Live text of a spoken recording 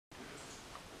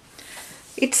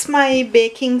It's my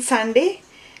baking Sunday,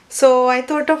 so I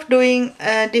thought of doing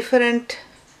a different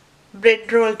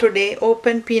bread roll today,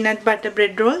 open peanut butter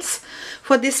bread rolls.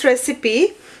 For this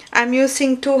recipe, I'm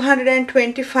using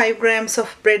 225 grams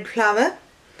of bread flour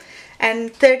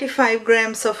and 35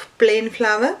 grams of plain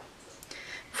flour,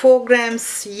 4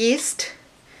 grams yeast,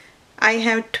 I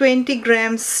have 20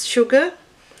 grams sugar,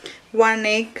 1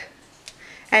 egg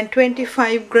and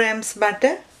 25 grams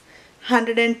butter,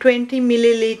 120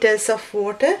 milliliters of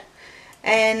water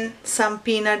and some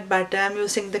peanut butter. I'm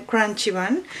using the crunchy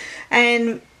one,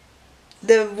 and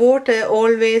the water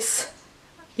always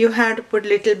you have to put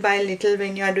little by little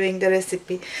when you are doing the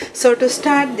recipe. So to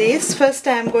start this, first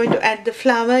I am going to add the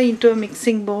flour into a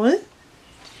mixing bowl.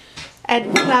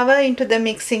 Add flour into the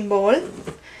mixing bowl,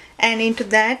 and into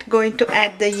that going to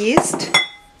add the yeast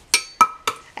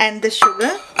and the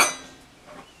sugar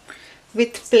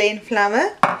with plain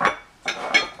flour,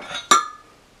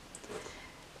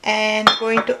 and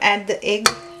going to add the egg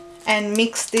and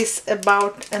mix this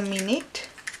about a minute,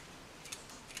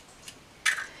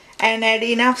 and add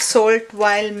enough salt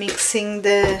while mixing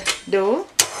the dough.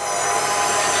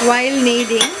 While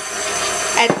kneading,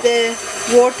 add the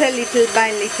water little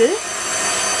by little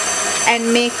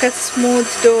and make a smooth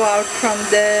dough out from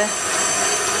the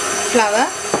flour.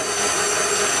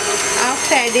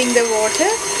 After adding the water,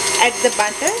 add the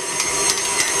butter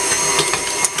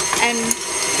and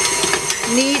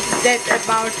knead that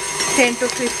about 10 to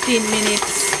 15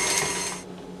 minutes.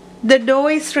 The dough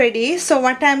is ready, so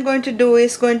what I'm going to do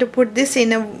is going to put this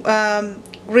in a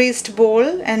greased bowl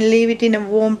and leave it in a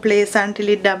warm place until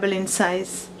it double in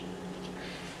size.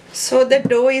 So the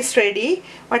dough is ready.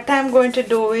 What I'm going to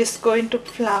do is going to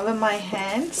flour my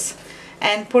hands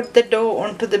and put the dough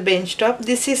onto the bench top.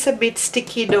 This is a bit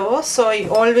sticky dough, so I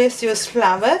always use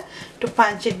flour to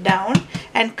punch it down,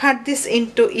 and cut this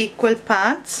into equal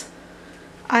parts.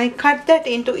 I cut that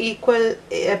into equal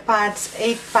parts,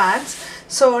 8 parts.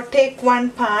 So take one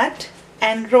part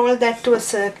and roll that to a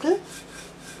circle.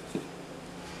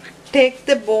 Take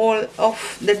the ball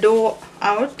of the dough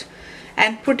out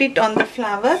and put it on the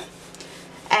flour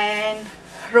and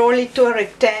roll it to a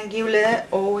rectangular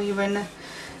or even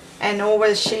an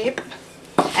oval shape,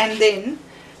 and then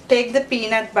take the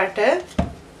peanut butter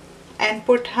and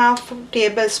put half a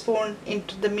tablespoon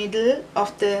into the middle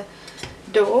of the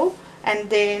dough,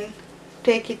 and then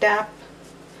take it up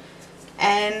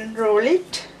and roll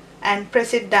it and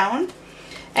press it down,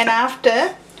 and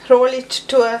after roll it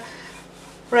to a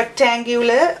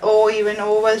rectangular or even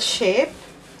oval shape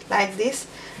like this.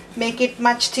 Make it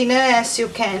much thinner as you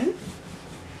can.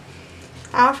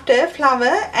 After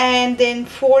flour, and then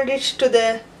fold it to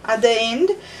the other end.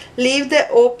 Leave the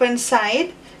open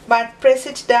side but press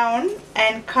it down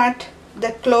and cut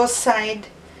the closed side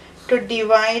to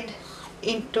divide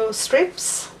into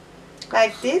strips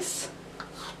like this,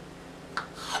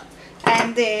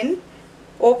 and then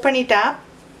open it up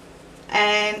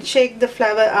and shake the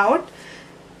flour out,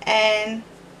 and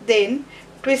then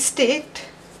twist it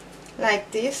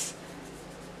like this,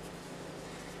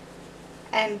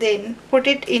 and then put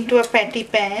it into a patty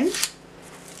pan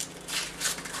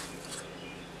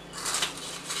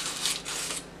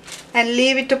and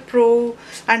leave it to prove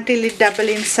until it double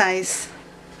in size.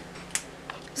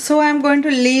 So I'm going to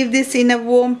leave this in a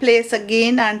warm place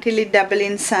again until it double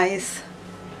in size.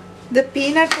 The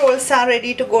peanut rolls are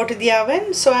ready to go to the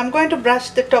oven, so I'm going to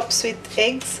brush the tops with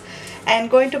eggs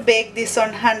and going to bake this on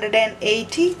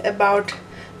 180 about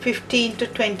 15 to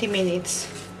 20 minutes.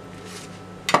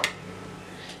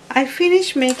 I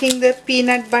finished making the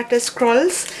peanut butter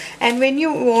scrolls, and when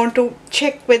you want to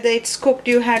check whether it's cooked,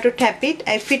 you have to tap it.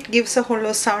 If it gives a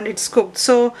hollow sound, it's cooked.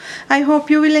 So I hope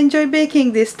you will enjoy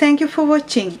baking this. Thank you for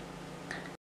watching.